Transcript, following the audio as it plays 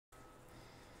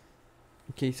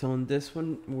Okay, so on this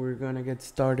one, we're gonna get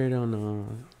started on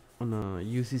a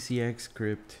UCCX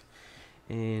script.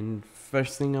 And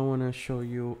first thing I wanna show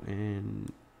you,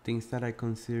 and things that I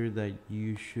consider that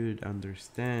you should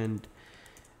understand,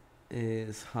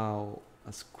 is how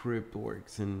a script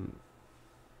works and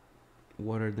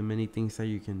what are the many things that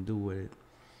you can do with it.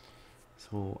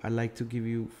 So I like to give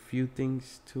you a few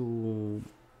things to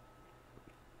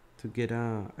get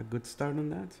a good start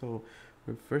on that. So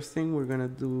the first thing we're gonna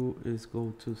do is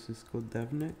go to Cisco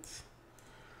DevNet.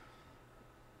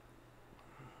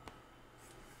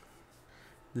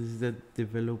 This is the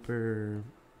developer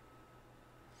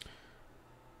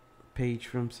page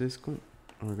from Cisco.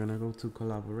 We're gonna go to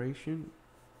collaboration,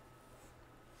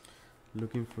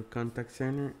 looking for contact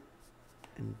center,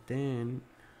 and then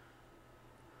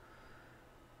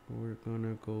we're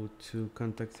gonna go to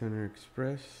contact center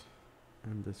express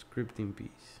and the scripting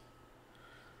piece.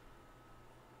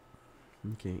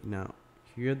 Okay, now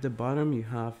here at the bottom you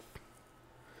have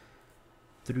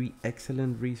 3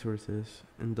 excellent resources,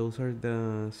 and those are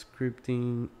the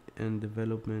scripting and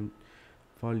development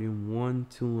volume 1,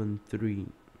 2, and 3.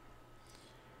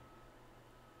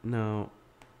 Now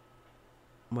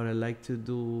what I like to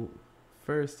do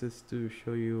first is to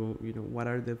show you, what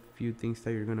are the few things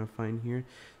that you're gonna find here.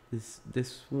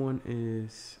 This one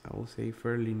is, I will say,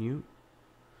 fairly new.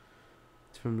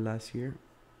 It's from last year.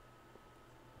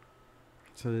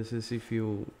 So this is, if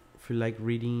you like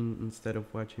reading instead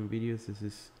of watching videos, this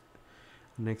is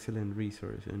an excellent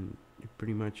resource, and it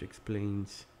pretty much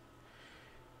explains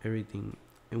everything.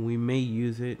 And we may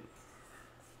use it.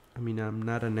 I mean, I'm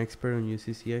not an expert on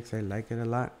UCCX. I like it a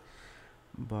lot,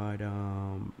 but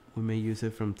we may use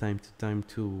it from time to time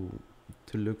to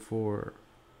look for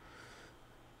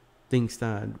things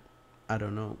that I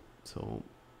don't know. So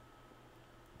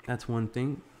that's one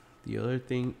thing. The other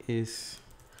thing is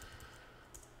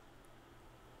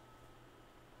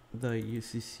the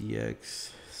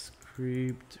UCCX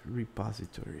Script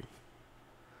Repository.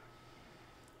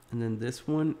 And then this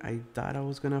one, I thought I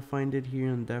was gonna find it here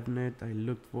on DevNet. I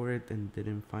looked for it and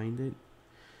didn't find it.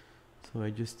 So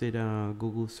I just did a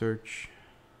Google search,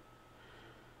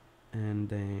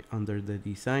 and under the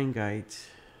design guides,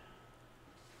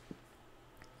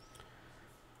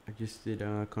 I just did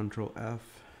a Control F,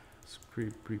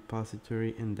 script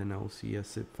repository, and then I'll see a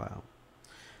zip file.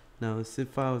 Now the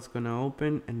zip file is gonna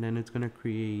open, and then it's gonna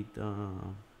create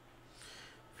a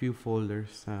few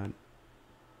folders that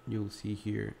you'll see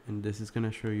here, and this is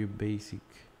gonna show you basic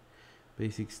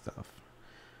stuff,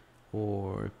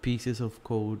 or pieces of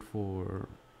code for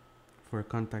a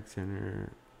contact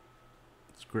center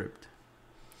script.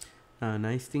 A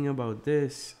nice thing about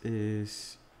this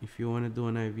is, if you want to do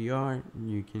an IVR,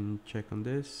 you can check on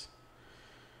this.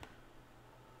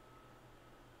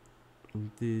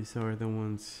 These are the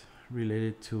ones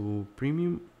related to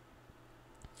premium,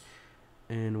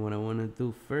 and what I want to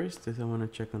do first is I want to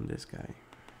check on this guy.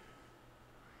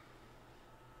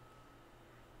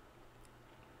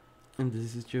 And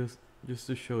this is just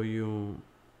to show you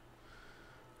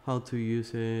how to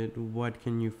use it, what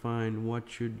can you find, what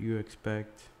should you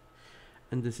expect.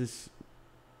 And this is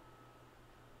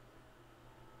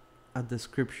a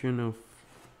description of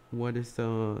what is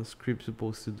the script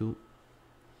supposed to do,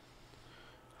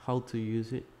 how to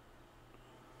use it,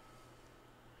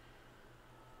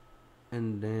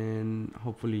 and then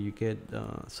hopefully you get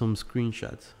some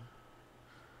screenshots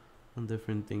on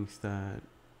different things that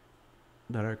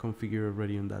are configured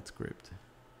already on that script.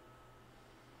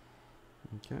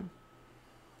 Okay.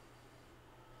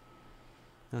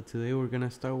 Now today we're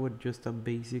gonna start with just a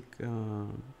basic, we're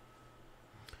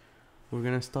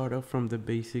gonna start off from the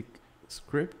basic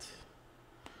script,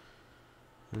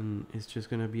 and it's just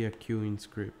gonna be a queuing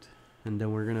script, and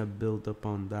then we're gonna build up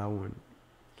on that one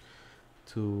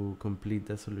to complete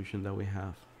the solution that we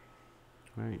have.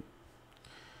 Right.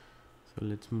 So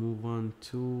let's move on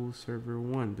to server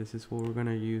 1. This is what we're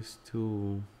gonna use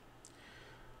to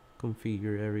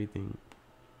configure everything.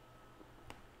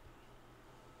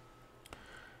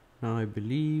 Now I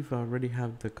believe I already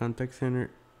have the contact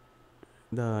center,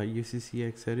 the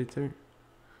UCCX editor,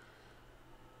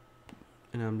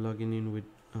 and I'm logging in with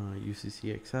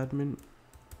UCCX admin.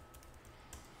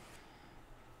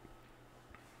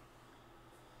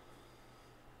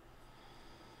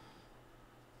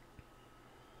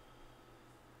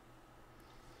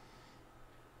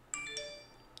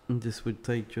 And this would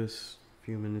take just a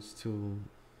few minutes to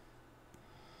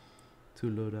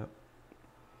load up.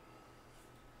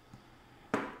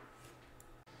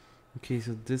 Okay,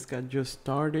 so this got just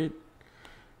started.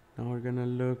 Now we're gonna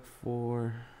look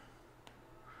for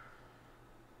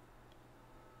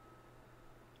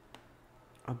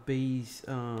a base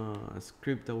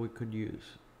script that we could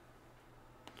use.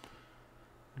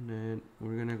 And then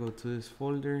we're gonna go to this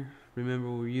folder.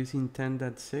 Remember, we're using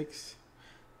 10.6.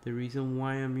 The reason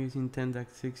why I'm using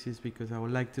 10.6 is because I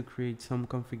would like to create some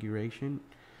configuration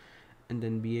and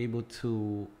then be able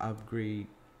to upgrade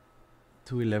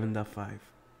to 11.5.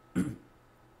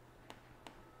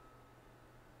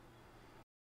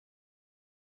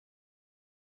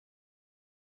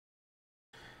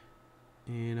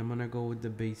 And I'm gonna go with the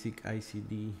basic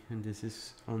ICD, and this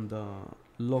is on the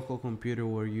local computer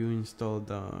where you install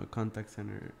the contact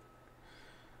center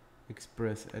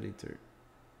express editor.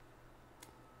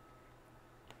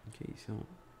 Okay, so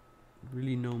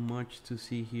really not much to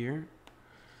see here.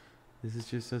 This is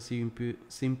just a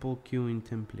simple queuing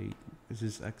template. This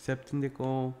is accepting the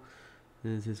call.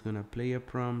 This is gonna play a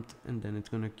prompt, and then it's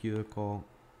gonna queue a call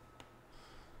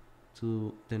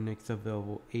to the next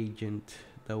available agent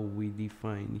that we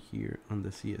define here on the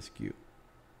CSQ.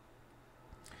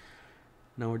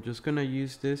 Now we're just gonna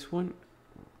use this one.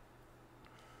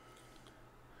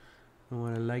 And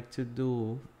what I like to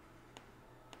do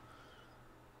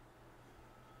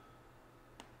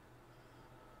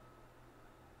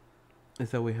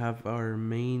is that we have our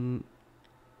main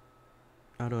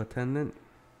auto attendant,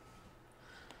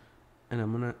 and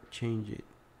I'm gonna change it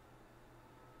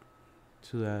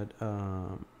to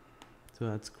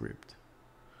that script.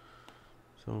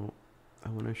 So I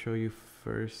want to show you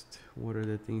first what are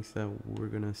the things that we're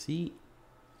gonna see,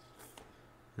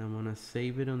 and I'm gonna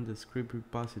save it on the script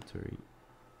repository.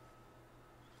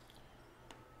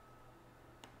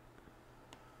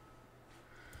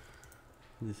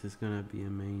 This is gonna be a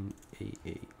main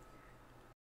AA.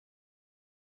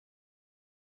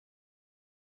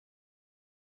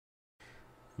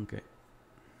 Okay.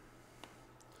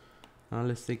 Now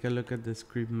let's take a look at the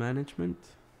script management.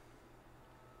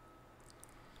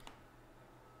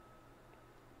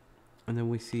 And then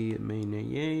we see main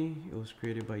AA. It was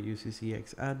created by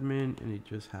UCCX admin, and it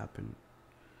just happened.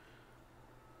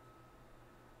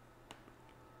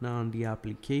 Now on the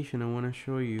application, I want to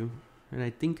show you, and I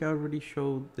think I already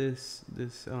showed this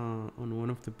on one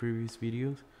of the previous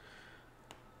videos,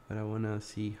 but I want to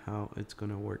see how it's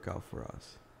gonna work out for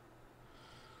us.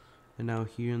 And now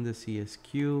here in the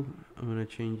CSQ, I'm gonna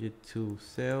change it to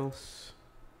sales,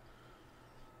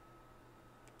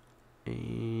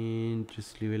 and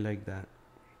just leave it like that.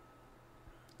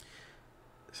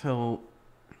 So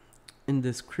in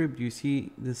the script, you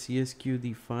see the CSQ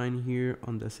defined here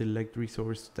on the select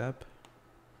resource step.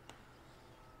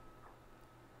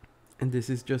 And this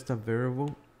is just a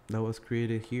variable that was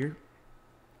created here.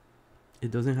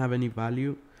 It doesn't have any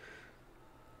value,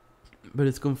 but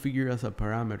it's configured as a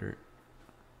parameter.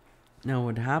 Now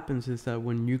what happens is that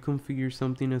when you configure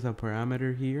something as a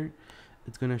parameter here,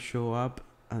 it's gonna show up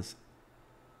as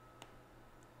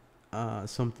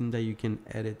something that you can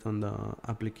edit on the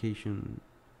application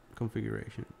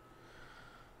configuration.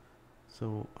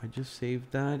 So I just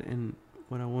saved that, and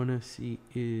what I want to see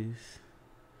is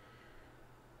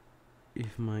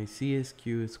if my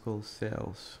CSQ is called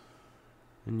sales,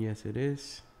 and yes it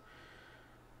is.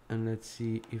 And let's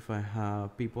see if I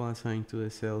have people assigned to the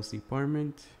sales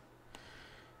department,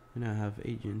 and I have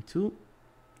agent 2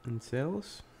 and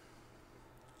sales.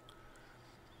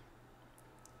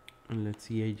 And let's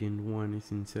see, agent 1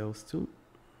 is in sales 2.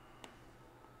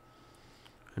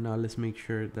 And now let's make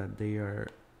sure that they are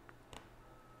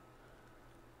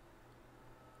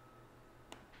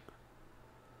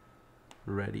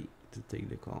ready to take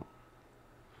the call.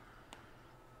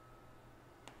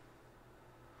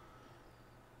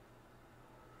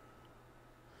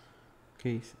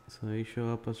 Okay, so they show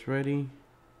up as ready.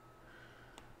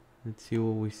 Let's see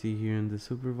what we see here in the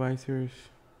supervisors.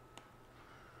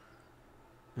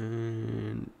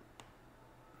 And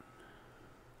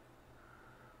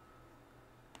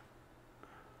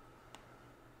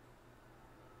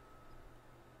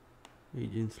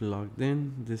agents logged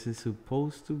in. This is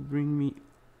supposed to bring me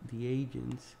the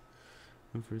agents,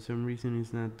 and for some reason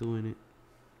it's not doing it.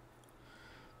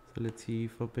 So let's see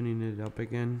if opening it up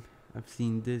again. I've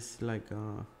seen this like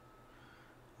a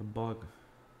bug.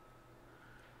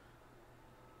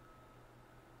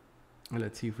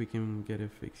 Let's see if we can get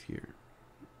it fixed here.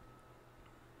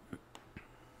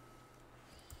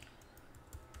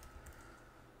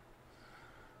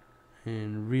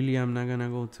 And really, I'm not gonna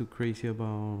go too crazy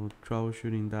about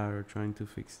troubleshooting that or trying to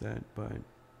fix that, but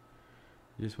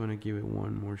I just want to give it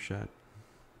one more shot.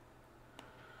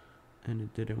 And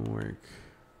it didn't work.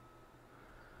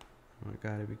 Oh my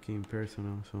god, it became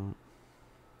personal, so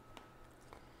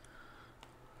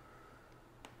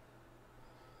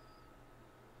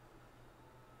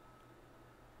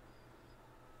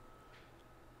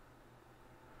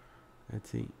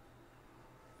Let's see.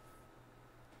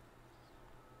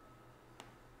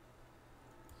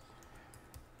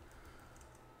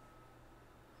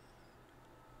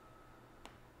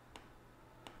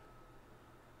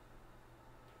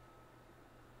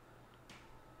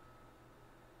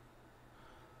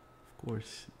 Of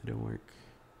course, it didn't work.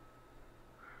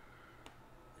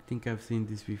 I think I've seen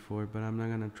this before, but I'm not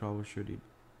gonna troubleshoot it.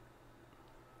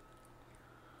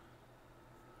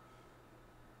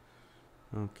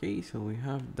 Okay, so we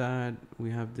have that.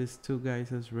 We have these two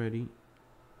guys as ready.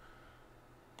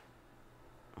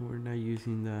 We're not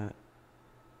using the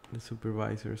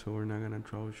supervisor, so we're not gonna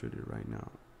troubleshoot it right now.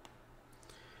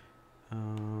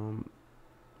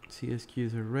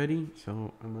 CSQs are ready,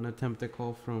 so I'm gonna attempt a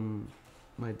call from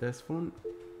my desk phone.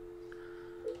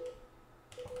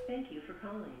 Thank you for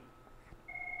calling.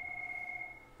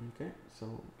 Okay,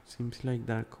 so seems like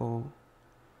that call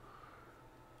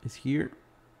is here,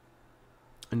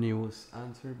 and it was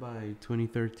answered by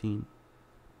 2013.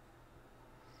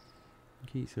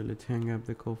 Okay, so let's hang up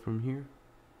the call from here.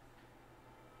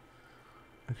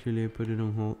 Actually, I put it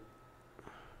on hold.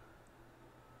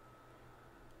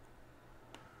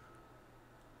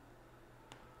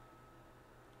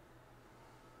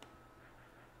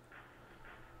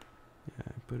 Yeah,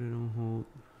 I put it on hold.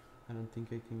 I don't think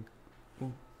I can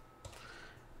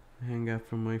hang up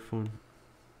from my phone.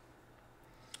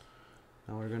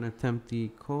 Now we're gonna attempt the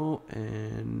call,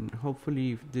 and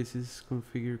hopefully if this is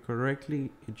configured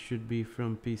correctly, it should be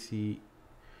from PC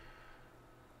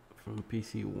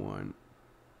 1.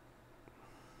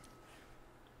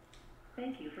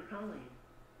 Thank you for calling.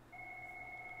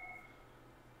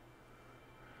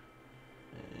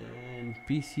 And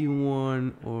PC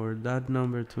 1 or that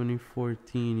number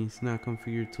 2014 is not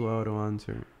configured to auto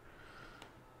answer.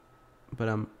 But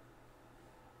I'm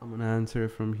gonna answer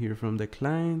from here from the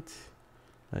client.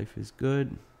 Life is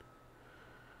good.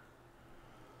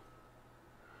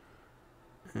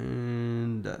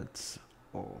 And that's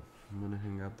all. I'm gonna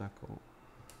hang up that call.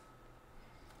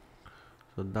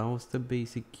 So that was the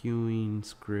basic queuing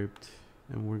script,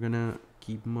 and we're gonna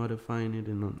keep modifying it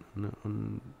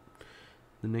on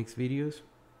the next videos.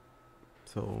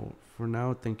 So for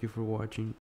now, thank you for watching.